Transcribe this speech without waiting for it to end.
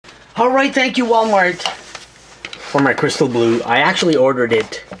Alright, thank you Walmart for my crystal blue. I actually ordered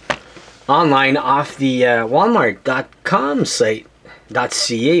it online off the walmart.com site,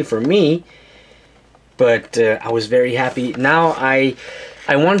 .ca for me. But I was very happy. Now I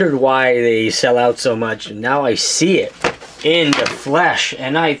wondered why they sell out so much. Now I see it in the flesh.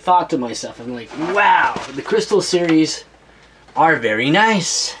 And I thought to myself, I'm like, wow, the crystal series are very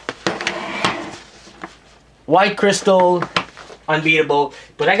nice. White crystal, unbeatable.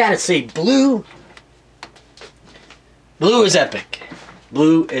 But I gotta say, blue is epic.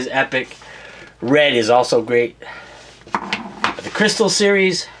 Blue is epic. Red is also great. But the crystal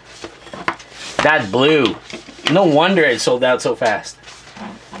series, that blue, no wonder it sold out so fast.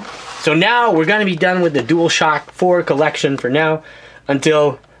 So now we're gonna be done with the DualShock 4 collection for now,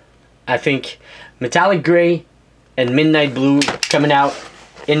 until I think metallic gray and midnight blue coming out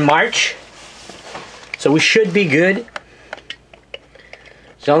in March. So we should be good.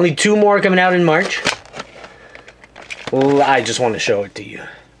 There's only 2 more coming out in March. Well, I just want to show it to you.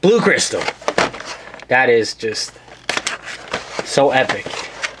 Blue crystal. That is just so epic.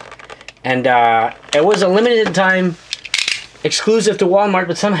 And it was a limited time exclusive to Walmart,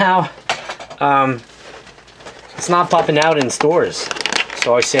 but somehow it's not popping out in stores.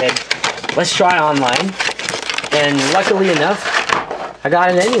 So I said, let's try online. And luckily enough, I got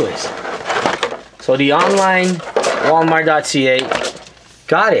it anyways. So the online walmart.ca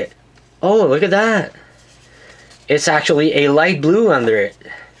got it. Oh, look at that. It's actually a light blue under it.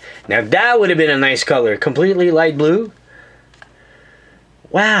 Now that would have been a nice color. Completely light blue.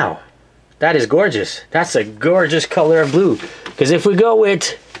 Wow. That is gorgeous. That's a gorgeous color of blue. Because if we go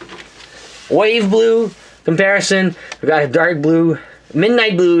with wave blue comparison, we got a dark blue.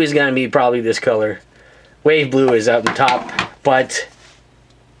 Midnight blue is going to be probably this color. Wave blue is up on top. But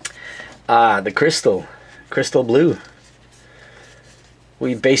the crystal blue,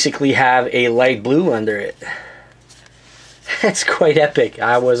 we basically have a light blue under it. That's quite epic.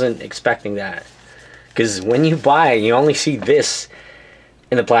 I wasn't expecting that. Because when you buy it, you only see this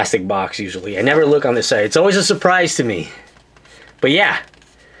in the plastic box usually. I never look on the side. It's always a surprise to me. But yeah,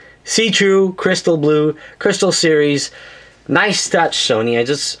 see-through, crystal blue, crystal series. Nice touch, Sony.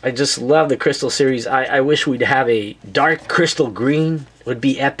 I just love the crystal series. I wish we'd have a dark crystal green. It would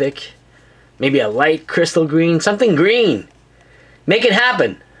be epic. Maybe a light crystal green. Something green. Make it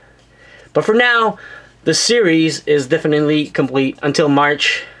happen. But for now, the series is definitely complete until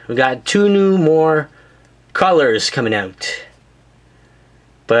March. We got 2 more colors coming out.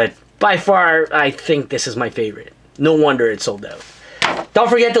 But by far, I think this is my favorite. No wonder it sold out. Don't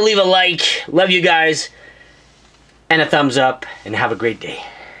forget to leave a like. Love you guys. And a thumbs up. And have a great day.